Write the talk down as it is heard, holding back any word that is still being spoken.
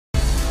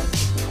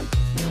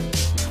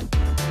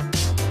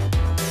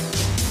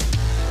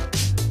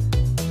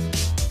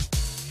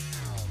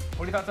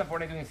your thoughts on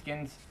Fortnite doing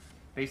skins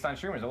based on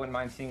streamers? I wouldn't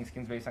mind seeing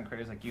skins based on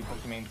creators like you,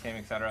 Pokemon, Tim,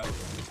 etc.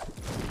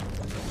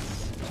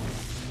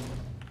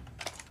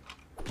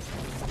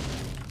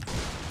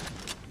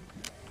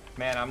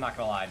 Man, I'm not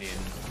gonna lie, dude.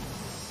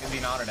 It'd be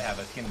an honor to have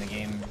a skin in the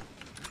game.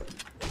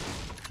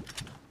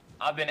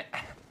 I've been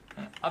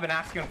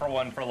asking for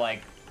one for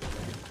like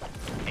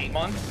 8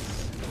 months.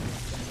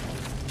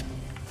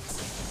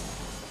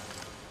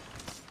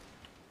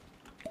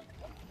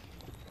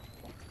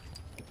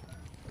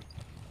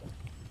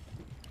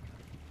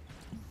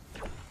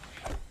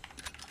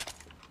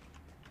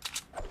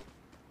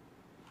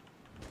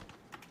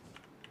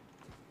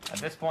 At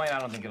this point, I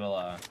don't think it'll,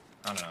 I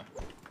don't know.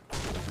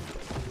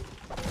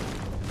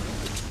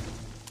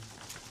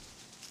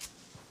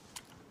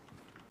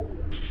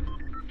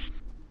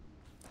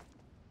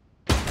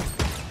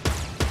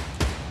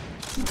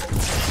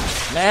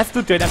 De ezt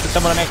tudja, hogy nem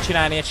tudtam volna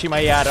megcsinálni egy sima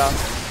járra.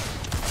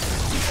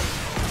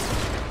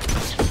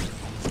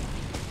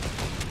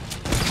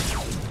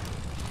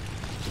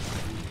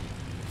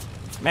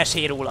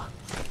 Mesélj róla.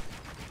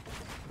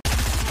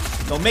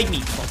 Don't make me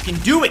fucking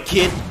do it,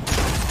 kid.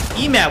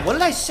 E-man, what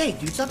did I say,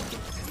 dude? Stop.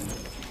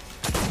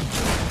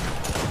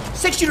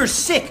 6-shooter's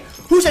sick.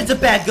 Who said it's a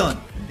bad gun?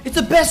 It's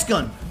the best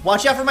gun.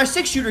 Watch out for my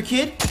 6-shooter,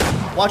 kid.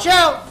 Watch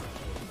out.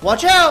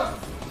 Watch out.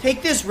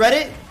 Take this,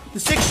 Reddit. The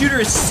 6-shooter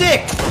is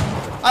sick.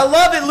 I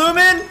love it,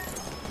 Lumen.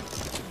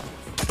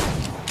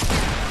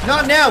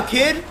 Not now,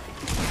 kid.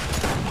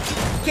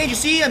 Can't you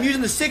see I'm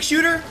using the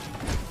 6-shooter?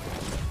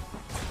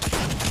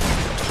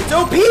 It's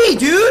OP,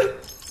 dude.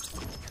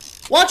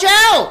 Watch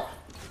out.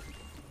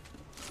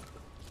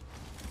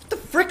 Get the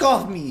frick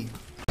off me.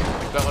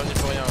 Il va revenir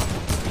pour rien.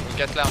 Il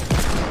casse l'arme.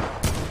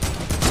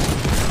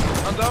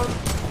 Un down.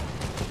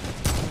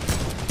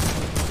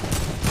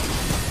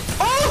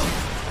 Oh!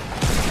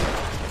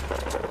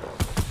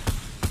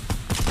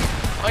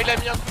 Oh, il a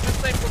mis un coup de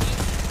snipe pour lui.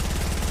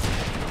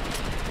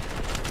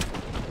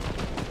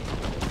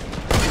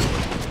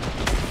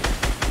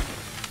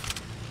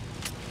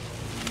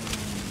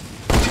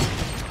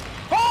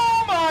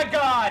 Oh my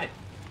god!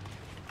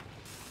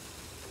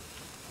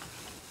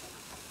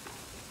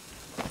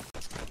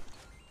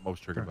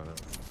 Most triggered by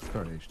that.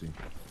 Start HD.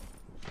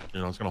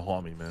 You know, it's gonna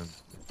haunt me, man.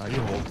 You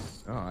hold.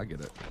 Oh, I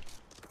get it.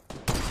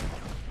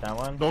 That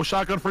one? No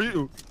shotgun for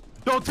you.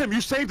 No, Tim,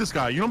 you saved this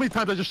guy. You know how many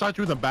times I just shot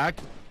you in the back?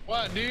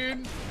 What,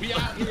 dude? We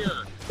out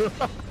here.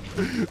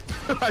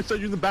 I shot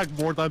you in the back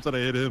more times than I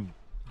hit him.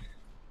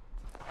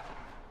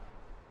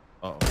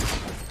 Uh-oh.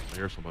 I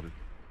hear somebody.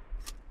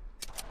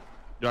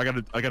 Yo, I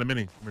got a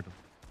mini. Come here, Tim.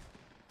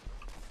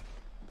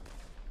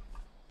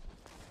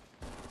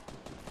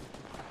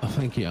 Oh,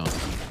 thank you.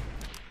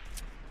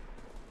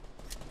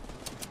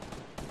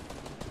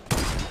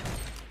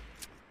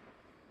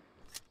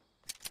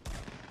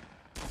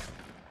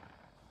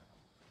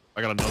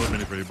 I got another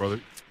mini for you, brother.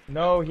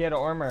 No, he had an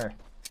armor.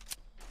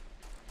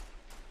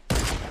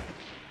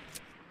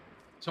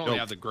 It's only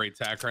have the great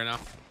tack right now.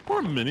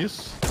 More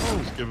minis. Oh,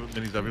 just give it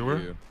minis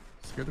everywhere.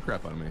 Scared the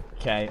crap out of me.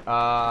 Okay,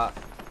 I'm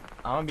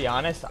gonna be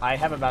honest. I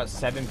have about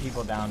 7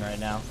 people down right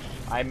now.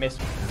 I missed.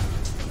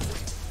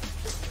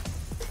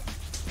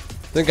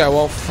 Think I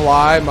won't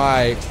fly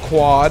my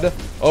quad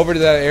over to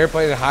that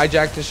airplane and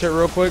hijack this shit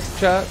real quick,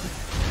 chat?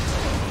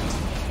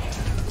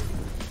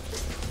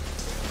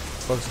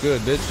 Looks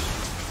good, bitch.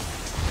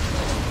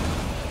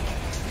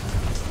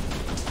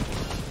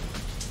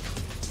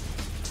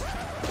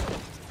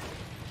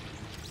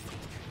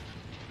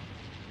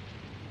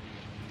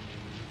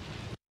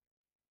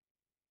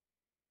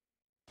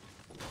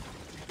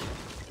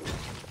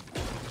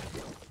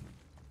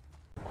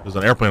 There's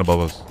an airplane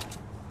above us.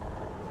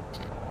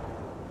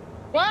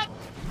 What?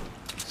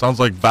 Sounds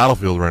like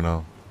Battlefield right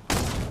now.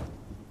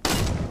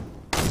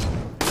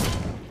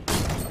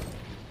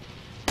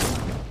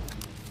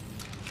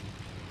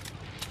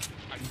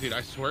 Dude,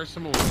 I swear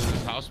someone was in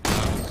this house, but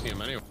I don't see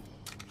him anyway.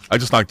 I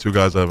just knocked 2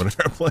 guys out of an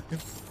airplane.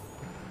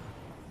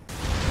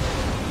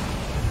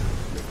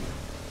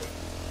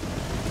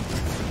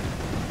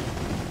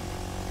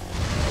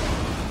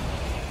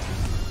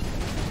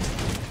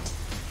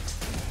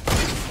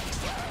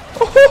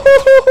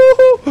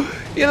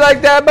 You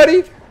like that,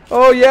 buddy?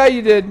 Oh yeah,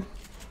 you did.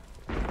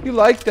 You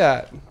like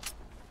that.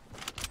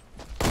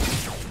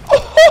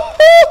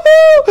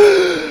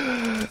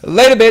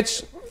 Later,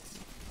 bitch.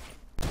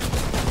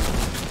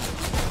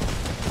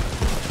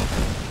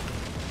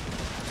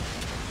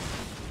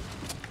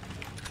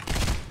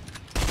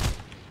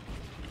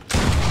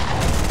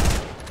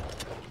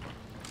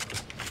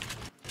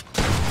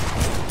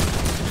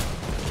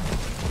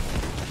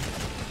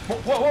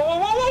 Whoa, whoa, whoa,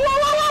 whoa, whoa, whoa,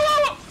 whoa, whoa,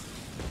 whoa!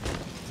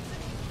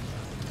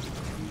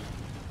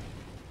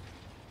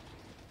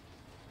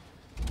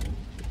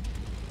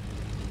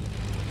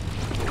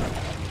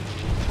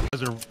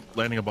 Guys are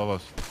landing above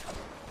us.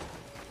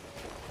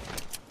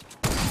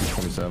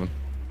 27.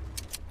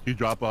 You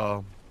drop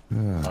Alright,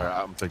 I'm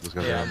gonna take this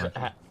guy down.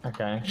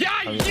 Okay.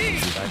 Yeah,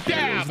 yeah,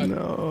 damn.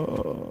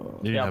 No.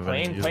 You didn't Yeah, have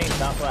any. plane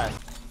southwest.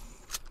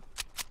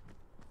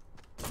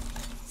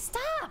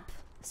 Stop!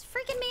 It's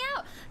freaking me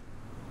out.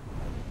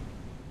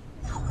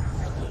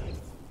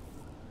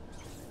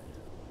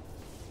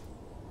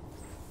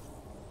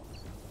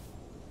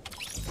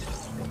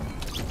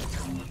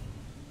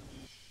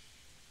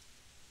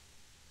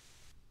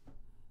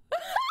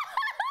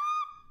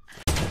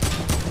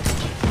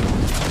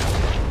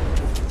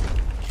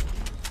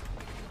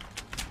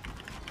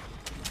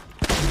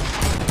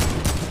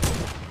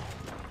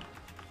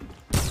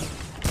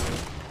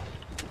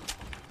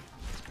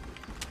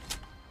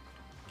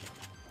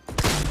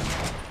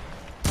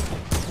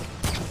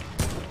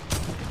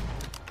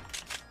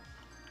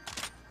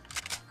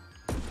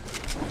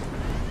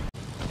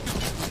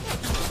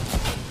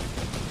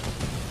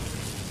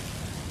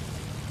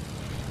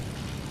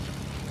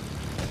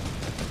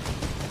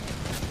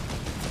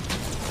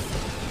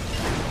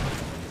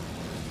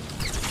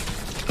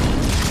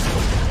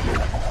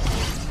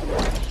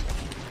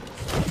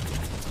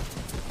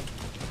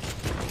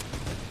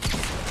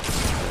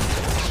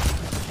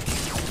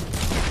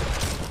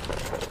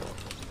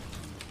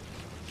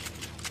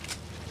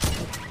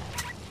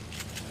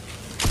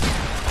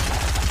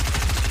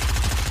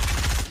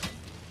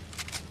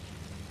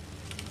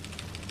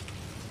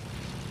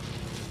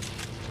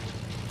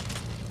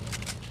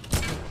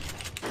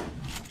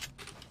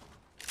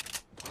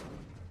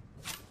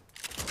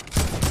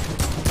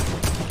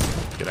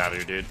 out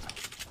of here, dude.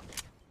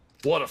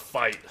 What a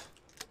fight.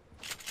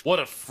 What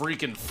a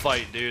freaking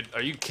fight, dude.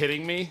 Are you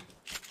kidding me?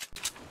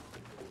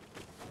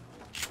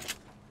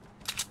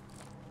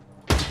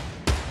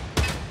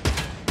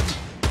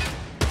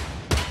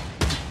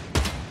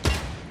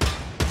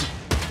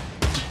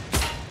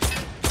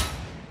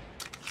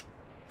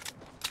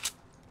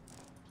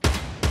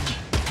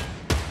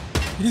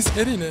 He's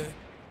hitting it.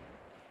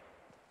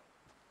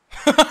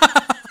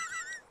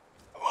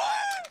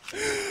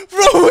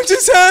 Bro, what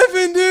just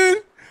happened,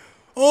 dude?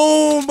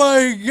 Oh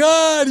my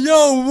god,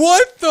 yo,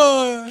 what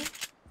the?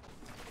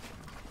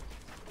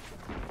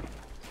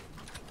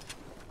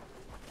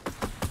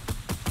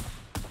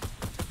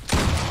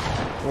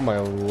 Oh, my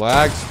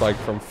lag spike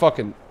from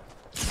fucking...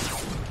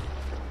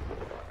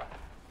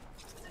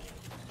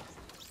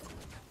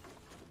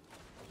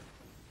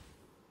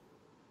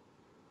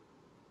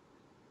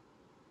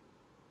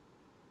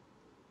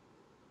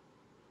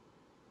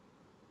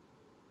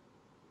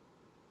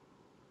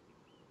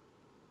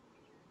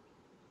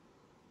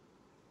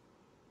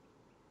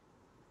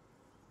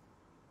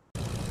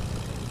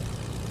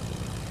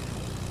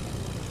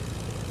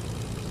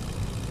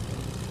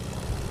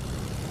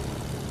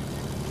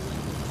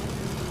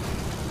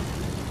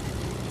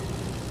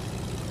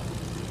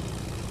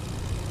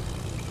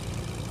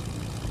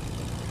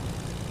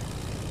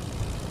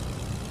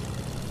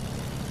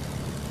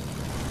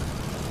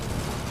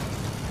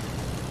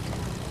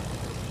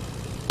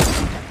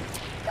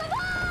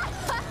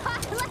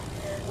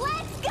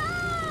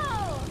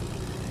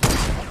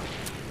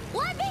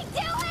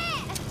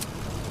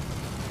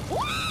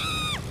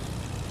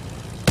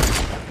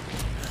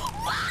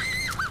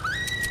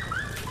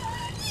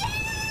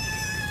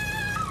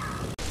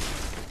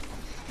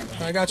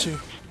 I got you.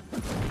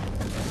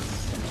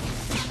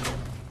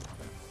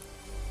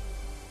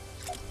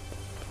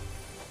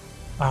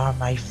 Ah,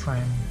 my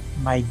friend,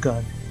 my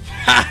god.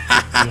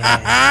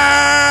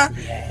 Yeah.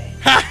 Yeah.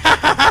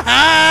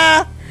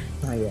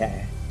 Oh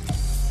yeah.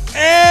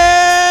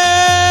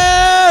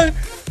 And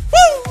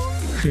woo!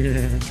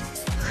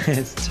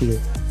 It's true.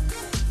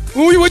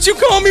 Ooh, what you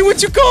call me?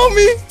 What you call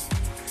me?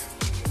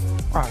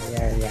 Oh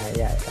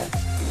yeah.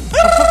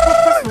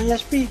 My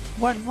SP.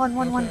 One. Okay,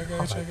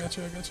 I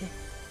got you.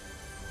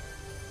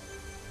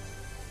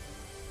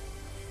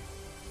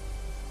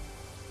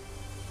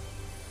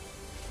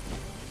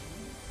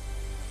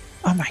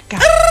 Oh my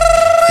god.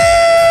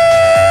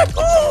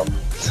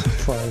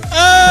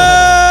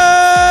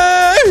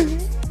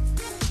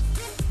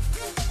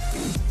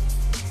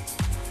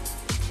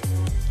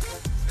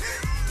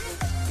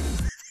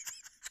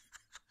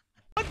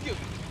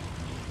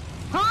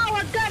 ها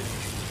وقفت.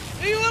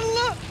 اي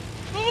والله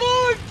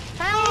مبروك.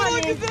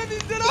 مبروك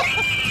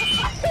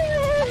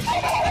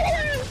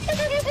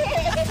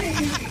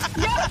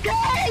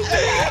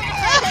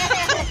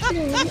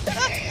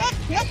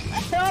يا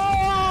زلمه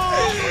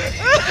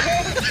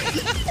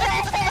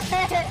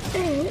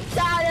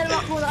تعال يا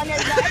المحفوظ انا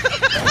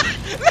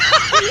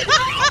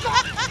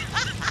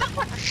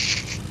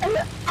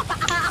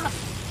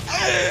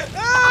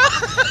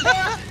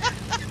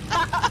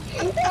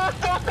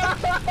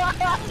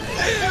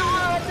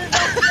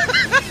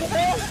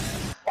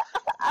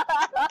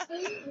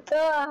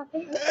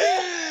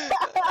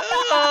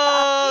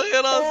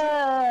خلاص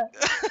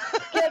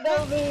يا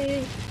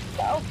قلبي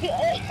اوكي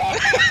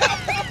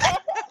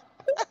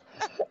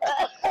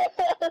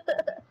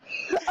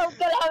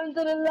اوكي الحمد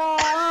لله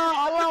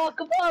الله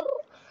اكبر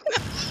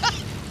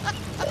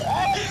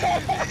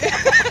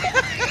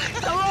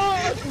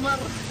الله اكبر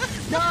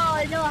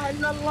لا اله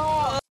الا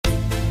الله